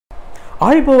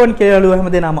ආයිබෝවන් කියලා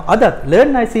හැමදේනම අදත්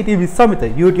Learn ICT with Samitha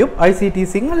YouTube ICT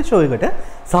Sinhala show එකට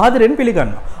සාදරයෙන්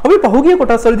පිළිගන්නවා. අපි පහුගිය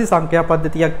කොටස් වලදී සංඛ්‍යා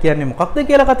පද්ධතියක් කියන්නේ මොකක්ද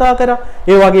කියලා කතා කරා.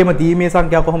 ඒ වගේම දීමේ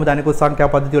සංඛ්‍යා කොහොමද අනිකුත් සංඛ්‍යා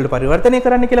පද්ධති වලට පරිවර්තනය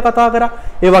කරන්න කියලා කතා කරා.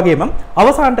 ඒ වගේම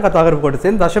අවසානට කතා කරපු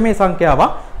කොටසෙන් දශමයේ සංඛ්‍යාව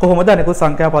කොහොමද අනිකුත්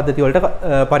සංඛ්‍යා පද්ධති වලට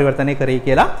පරිවර්තනය කරේ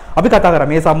කියලා අපි කතා කරා.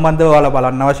 මේ සම්බන්ධව ඔයාලා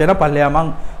බලන්න අවශ්‍ය නම් පල්ලෙහා මම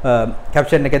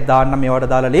caption එකේ දාන්න මේවට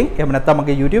දාලා link. එහෙම නැත්නම්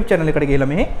මගේ YouTube channel එකට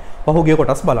ගිහලා මෙහි පහුගිය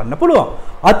කොටස් බලන්න පුළුවන්.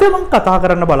 අද මම කතා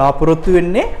කරන්න බලාපොරොත්තු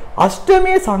වෙන්නේ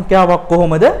අෂ්ටමයේ සංඛ්‍යාවක්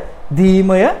කොහොමද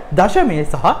දීමය දශමය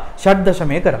සහ ෂඩ්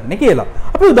දශමය කරන්න කියලා.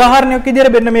 අපි උදාහරණයක්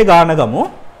විදිහට මෙන්න මේ ගාන ගමු.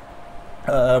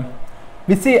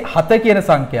 27 කියන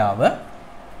සංඛ්‍යාව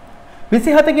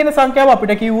 27 කියන සංඛ්‍යාව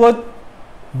අපිට කිව්වොත්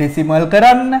ඩෙසිමල්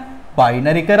කරන්න,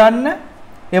 බයිනරි කරන්න,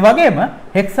 ඒ වගේම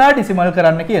හෙක්සාඩෙසිමල්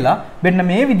කරන්න කියලා මෙන්න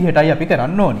මේ විදිහටයි අපි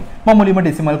කරන්න ඕනි. මම මුලින්ම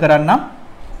ඩෙසිමල් කරන්නම්.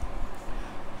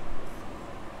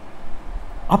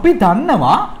 අපි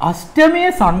දන්නවා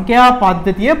අෂ්ටමයේ සංඛ්‍යා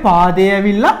පද්ධතිය පාදය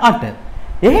ඇවිල්ලා 8.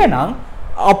 එහෙනම්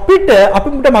අපිට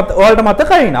ඔයාලට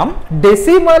මතකයි නම්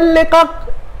ඩෙසිමල් එකක්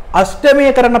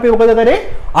අෂ්ටමයේ කරන්න අපි මොකද කරේ?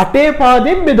 8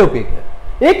 පාදයෙන් බෙදපු එක.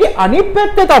 ඒකේ අනිත්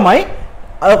පැත්ත තමයි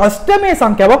අෂ්ටමයේ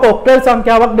සංඛ්‍යාවක් ඔක්ටල්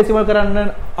සංඛ්‍යාවක් ඩෙසිමල් කරන්න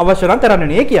අවශ්‍ය නම් කරන්න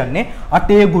නේ කියන්නේ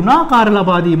 8 ගුණාකාර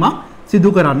ලබා දීමක් සිදු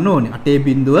කරන්න ඕනේ. 8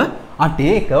 බිඳුව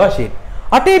 8 එක වශයෙන්.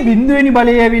 8 බිඳුවෙනි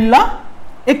බලය ඇවිල්ලා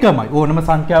එකමයි. ඕනම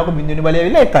සංඛ්‍යාවක බිඳුවෙනි බලය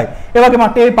ඇවිල්ලා එකයි. ඒ වගේම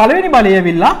 8 පළවෙනි බලය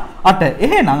ඇවිල්ලා 8.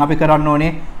 එහෙනම් අපි කරන්න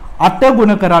ඕනේ 8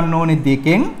 ගුණ කරන්න ඕනේ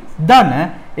 2කින් ධන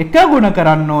 1 ගුණ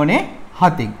කරන්න ඕනේ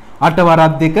 7න්. 8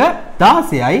 වරක් 2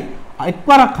 16යි 1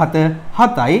 වරක් 7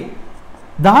 7යි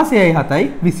 16යි 7යි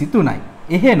 23යි.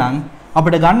 එහෙනම්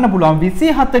අපිට ගන්න පුළුවන්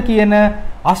 27 කියන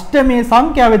අෂ්ටමයේ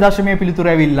සංඛ්‍යාවේ දශමයේ පිළිතුර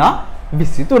ඇවිල්ලා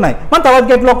 23යි. මම තවත්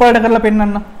ගැටලුවක් ඔයාලට කරලා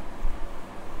පෙන්නන්න.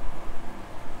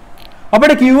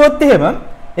 අපිට කිව්වොත් එහෙම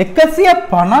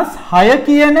 156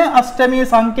 කියන අෂ්ටමයේ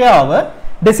සංඛ්‍යාව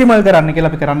ඩෙසිමල් කරන්න කියලා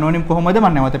අපි කරන්න ඕනේ කොහොමද? මම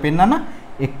නැවත පෙන්නන්න.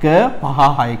 1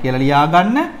 5 6 කියලා ලියා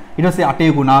ගන්න. ඊට පස්සේ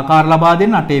 8 ගුණාකාර ලබා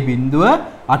දෙන්න. 8 බිඳුව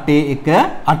 8 1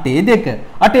 8 2.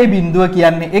 8 බිඳුව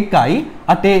කියන්නේ 1යි,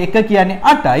 8 1 කියන්නේ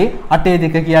 8යි, 8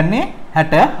 2 කියන්නේ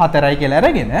 64යි කියලා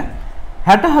අරගෙන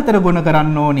 64 ගුණ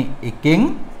කරන්න ඕනේ 1න්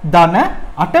ධන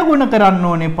 8 ගුණ කරන්න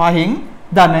ඕනේ 5න්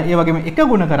ධන ඒ වගේම 1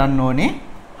 ගුණ කරන්න ඕනේ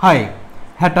 6යි.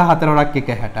 64 වරක්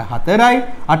 1 64යි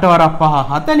 8 වරක් 5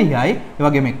 40යි ඒ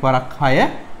වගේම 1 වරක් 6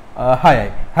 6යි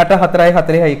 64යි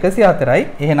 4යි 104යි.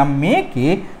 එහෙනම්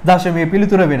මේකේ දශමයේ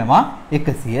පිළිතුර වෙනවා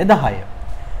 110.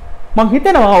 මම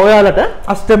හිතනවා ඔයාලට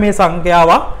අෂ්ටමයේ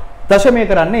සංඛ්‍යාවක් දශමයේ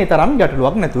කරන්න ඒ තරම්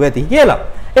ගැටලුවක් නැතුව ඇති කියලා.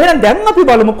 එහෙනම් දැන් අපි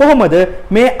බලමු කොහොමද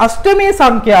මේ අෂ්ටමයේ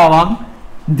සංඛ්‍යාවක්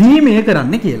දීමය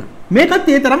කරන්න කියලා. මේකත්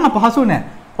ඒ තරම් අපහසු නෑ.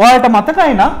 ඔයාලට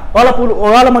මතකයි නම්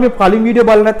ඔයාලා මගේ කලින් වීඩියෝ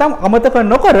බලලා නැත්නම් අමතක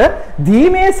නොකර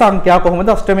දීමේ සංඛ්‍යා කොහොමද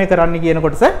අෂ්ටමයේ කරන්න කියන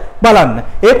කොටස බලන්න.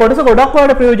 ඒ කොටස ගොඩක්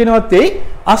ඔයාලට ප්‍රයෝජනවත් වෙයි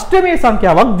අෂ්ටමයේ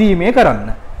සංඛ්‍යාවක් දීමේ කරන්න.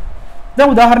 දැන්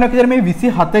උදාහරණයක් විදිහට මේ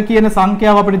 27 කියන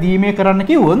සංඛ්‍යාව අපිට දීමේ කරන්න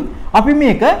කිව්වොත් අපි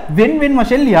මේක වෙන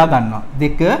වශයෙන් ලියා ගන්නවා.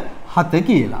 2 7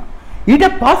 කියලා. ඊට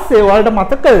පස්සේ ඔයාලට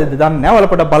මතකද දන්නේ නැහැ.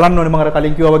 ඔයාලා පොඩ්ඩක් බලන්න ඕනේ මම අර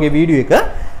කලින් කිව්වා වගේ වීඩියෝ එක.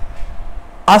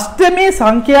 අෂ්ටමයේ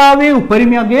සංඛ්‍යාවේ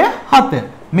උපරිම අගය 7.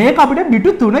 මේක අපිට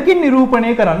පිටු 3කින්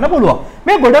නිරූපණය කරන්න පුළුවන්.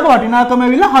 මේ ගොඩක වටිනාකම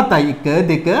ඇවිල්ලා 7යි.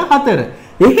 1 2 4.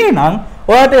 එහෙනම්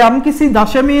ඔයාලට යම්කිසි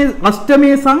දශමයේ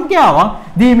අෂ්ටමයේ සංඛ්‍යාවක්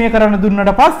දීමේ කරන්න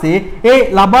දුන්නට පස්සේ ඒ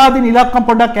ලබා දෙන ඉලක්කම්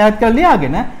පොඩ්ඩක් ඈඩ් කරලා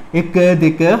ලියාගෙන 1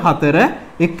 2 4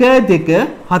 1 2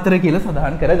 4 කියලා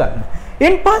සඳහන් කරගන්න.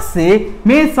 එන් පස්සේ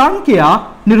මේ සංඛ්‍යා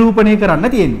නිරූපණය කරන්න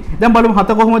තියෙන්නේ. දැන් බලමු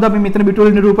 7 කොහොමද අපි මෙතන පිටු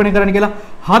වල නිරූපණය කරන්න කියලා.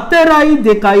 4යි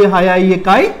 2යි 6යි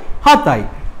 1යි 7යි.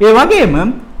 ඒ වගේම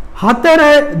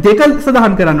 4 2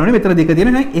 සඳහන් කරන්න ඕනේ. මෙතන 2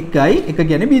 තියෙන නේද? 1යි 1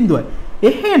 කියන්නේ බිඳුවයි.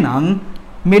 එහෙනම්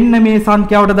මෙන්න මේ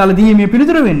සංඛ්‍යාවට දාලා දීමේ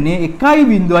පිළිතුර වෙන්නේ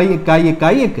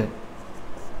 1.1.1.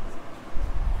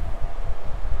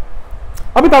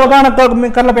 අපි තව ගානක්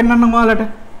කරලා පෙන්නන්නම් ඔයාලට.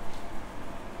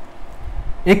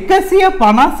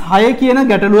 156 කියන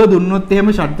ගැටලුව දුන්නොත් එහෙම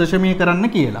ෂඩ් දශමයේ කරන්න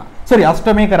කියලා.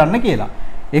 අෂ්ටමයේ කරන්න කියලා.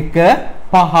 1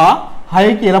 5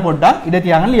 6 කියලා පොඩ්ඩක් ඉඩ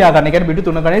තියාගෙන ලියා ගන්න. ඒ කියන්නේ පිටු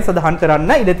 3 ගණේ සඳහන්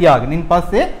කරන්න ඉඩ තියාගෙන. ඊට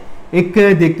පස්සේ 1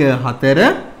 2 4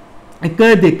 1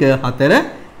 2 4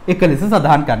 එක ලෙස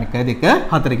සඳහන් කරන්න. 1 2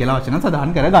 4 කියලා වචන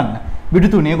සඳහන් කරගන්න. පිටු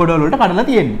 3 ගොඩවල වලට කඩලා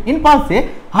තියෙන්නේ. ඊට පස්සේ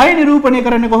 6 නිරූපණය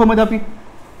කරන්නේ කොහොමද අපි?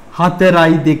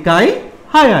 4යි 2යි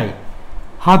 6යි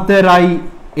 4යි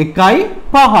 1යි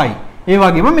 5යි. ඒ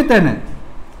වගේම මෙතන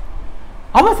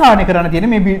අවසානයේ කරන්න තියෙන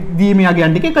මේ දීමේ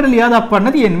අගයන් ටික එකට ලියා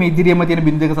දක්වන්න තියෙන්නේ. මේ ඉදිරියේම තියෙන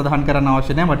බිඳුව එක සඳහන් කරන්න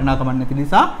අවශ්‍ය නැහැ. වටිනාකමක් නැති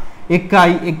නිසා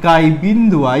 1යි 1යි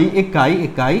බිඳුවයි 1යි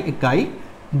 1යි 1යි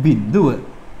බිඳුව.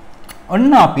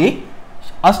 ඔන්න අපි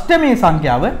අෂ්ටමයේ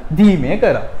සංඛ්‍යාව දීමේ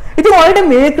කරා. ඉතින් ඔයාලට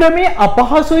මේ ක්‍රමයේ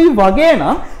අපහසුයි වගේ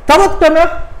නම් තවත්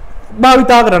ක්‍රමයක්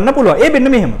භාවිතා කරන්න පුළුවන්. ඒ මෙන්න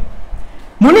මෙහෙම.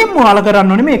 මුලින්ම ඔයාලා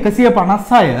කරන්න ඕනේ මේ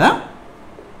 156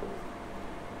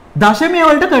 දශමය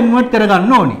වලට කන්වර්ට්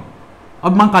කරගන්න ඕනේ.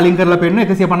 අපි මම කලින් කරලා පෙන්නන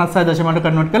 156 දශමයට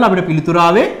කන්වර්ට් කරලා අපිට පිළිතුර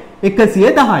ආවේ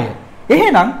 110.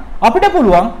 එහෙනම් අපිට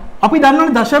පුළුවන් අපි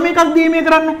දන්නවනේ දශම එකක් දීමේ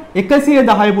කරන්න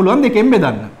 110 පුළුවන් දෙකෙන්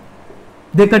බෙදන්න.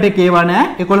 දෙකට එකේවා නෑ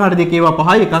 11ට දෙකේවා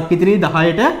 5යි එකක් ඉතිරි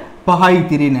 10ට 5යි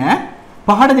ඉතිරි නෑ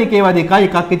 5ට දෙකේවා 2යි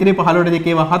එකක් ඉතිරි 15ට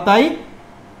දෙකේවා 7යි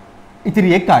ඉතිරි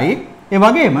 1යි ඒ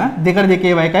වගේම දෙකට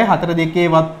දෙකේවා 1යි 4ට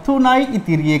දෙකේවා 3යි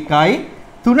ඉතිරි 1යි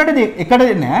 3ට එකට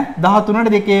නෑ 13ට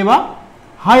දෙකේවා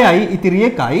 6යි ඉතිරි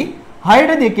 1යි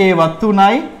 6ට දෙකේවා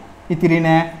 3යි ඉතිරි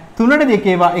නෑ 3ට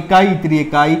දෙකේවා 1යි ඉතිරි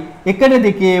 1යි 1ට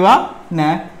දෙකේවා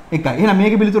නෑ 1යි. එහෙනම්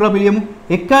මේකේ පිළිතුර අපි ලියමු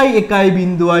 1යි 1යි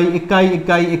බිඳුවයි 1යි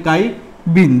 1යි 1යි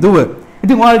බිඳුව.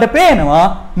 ඉතින් ඔයාලට පේනවා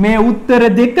මේ උත්තර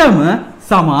දෙකම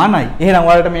සමානයි. එහෙනම්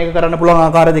ඔයාලට මේක කරන්න පුළුවන්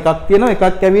ආකාර දෙකක් තියෙනවා.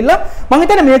 එකක් ඇවිල්ලා මම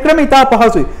හිතන්නේ මේ ක්‍රමය ඉතා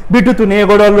පහසුයි. පිටු තුනේ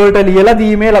ගොඩවල් වලට ලියලා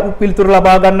දීමේ පිළිතුර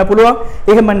ලබා ගන්න පුළුවන්.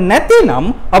 එහෙම නැතිනම්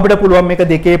අපිට පුළුවන් මේක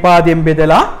දෙකේ පාදයෙන්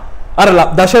බෙදලා අර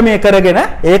දශමය කරගෙන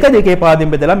ඒක දෙකේ පාදයෙන්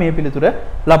බෙදලා මේ පිළිතුර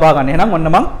ලබා ගන්න. එහෙනම් ඔන්න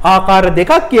මම ආකාර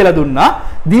දෙකක් කියලා දුන්නා.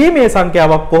 දීමේ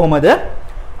සංඛ්‍යාවක් කොහොමද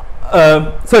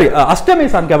අෂ්ටමේ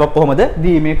සංඛ්‍යාවක් කොහොමද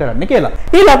දීමේ කරන්න කියලා.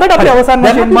 ඊළඟට අපි අවසන්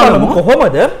වශයෙන් බලමු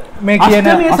කොහොමද මේ කියන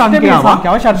අෂ්ටමේ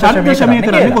සංඛ්‍යාව ෂඩ්දශමය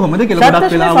කරන්නේ කොහොමද කියලා.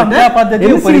 ගොඩක් වෙලාවට සංඛ්‍යා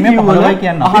පද්ධතියේ උපරිමය 15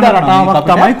 කියන්නේ අහන රටාවක්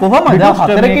තමයි කොහොමද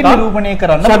හතරකින් නිරූපණය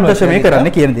කරන්න ෂඩ්දශමය කරන්න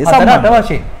කියන දේ සම්බන්ධ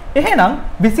වශයෙන්. එහෙනම්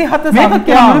 27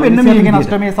 සංඛ්‍යාව වෙන්න මේ කියන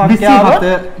අෂ්ටමේ සංඛ්‍යාව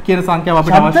 27 කියන සංඛ්‍යාව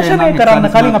අපිට අවශ්‍ය නම් කරන්න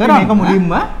කලින් අපි මේක මුලින්ම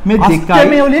මේ දෙකයි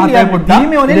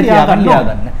දීමේ වලින් ලියා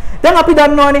ගන්න. දැන් අපි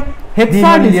දන්නවානේ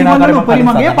හෙක්සා ඩෙසිමල්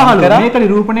උපරිමගේ 15 මේක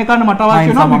නිරූපණය කරන්න මට අවශ්‍ය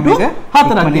වෙනවා බිටු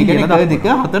 4ක් කියලා 2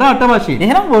 4 8 වශයෙන්.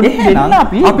 එහෙනම් දෙන්න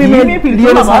අපි මේ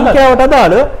පිළිවෙල සංඛ්‍යාවට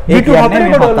අදාළ බිටු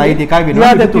 4 කොටවල 7යි 2යි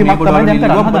වෙනවා බිටු 3 කොටවල දැන්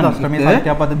කරන්න අෂ්ටමී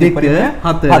සංඛ්‍යා පද්ධතිය උපරිම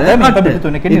 4 මේක බිටු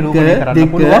 3කින් නිරූපණය කරන්න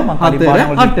පුළුවන්. මම කලින් පාඩම්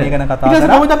වලදී මේ ගැන කතා කරා. ඊට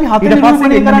පස්සේ අපි 4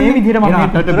 නිරූපණය කරන්නේ මේ විදිහට මම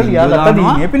පිටට ලියාගත්ත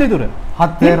දීමේ පිළිතුර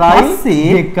 4යි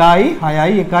 2යි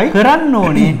 6යි 1යි කරන්න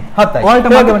ඕනේ 7යි. ඔයාලට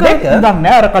මම දෙක දන්නේ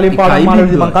නැහැ අර කලින් පාඩම්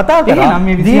වලදී මම කතා කරා. එහෙනම්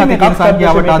මේ 27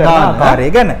 සංඛ්‍යාවට අදාළ ආකාරය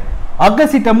ගැන අග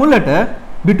සිට මුලට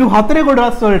බිටු 4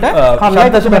 කොටස් වලට කල්ලයි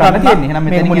දශම ගන්න තියෙන්නේ. එහෙනම්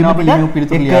මෙතන කියනවා පිළිමු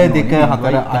පිළිතුරු ලියන්න 1 2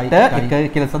 4 8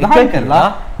 1 කියලා සඳහන් කරලා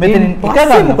මෙතනින් එක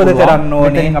ගන්න මොකද කරන්න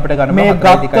ඕනේ අපිට ගන්න මේ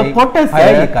ගත්ත කොටස 6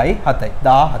 1යි 7යි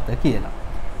 17 කියලා.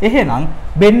 එහෙනම්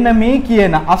මෙන්න මේ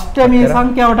කියන අෂ්ටමී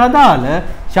සංඛ්‍යාවට අදාළ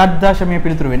ෂඩ්දශමයේ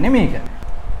පිළිතුරු වෙන්නේ මේක.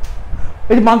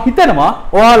 ඉතින් මම හිතනවා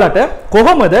ඔයාලට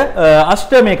කොහොමද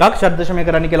අෂ්ටම එකක් ෂඩ්දශමය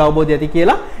කරන්න කියලා අවබෝධය ඇති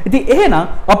කියලා. ඉතින් එහෙනම්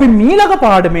අපි මීළඟ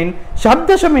පාඩමෙන්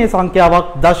ෂඩ්දශමයේ සංඛ්‍යාවක්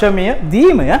දශමය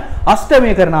දීමය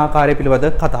අෂ්ටමය කරන ආකාරය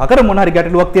පිළිබඳ කතා කරමු. මොන හරි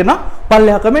ගැටලුවක් තියෙනවා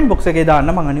පල්ලෙහා කමෙන්ට් බොක්ස් එකේ දාන්න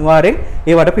මම අනිවාර්යෙන්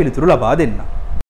ඒවට පිළිතුරු ලබා දෙන්නම්.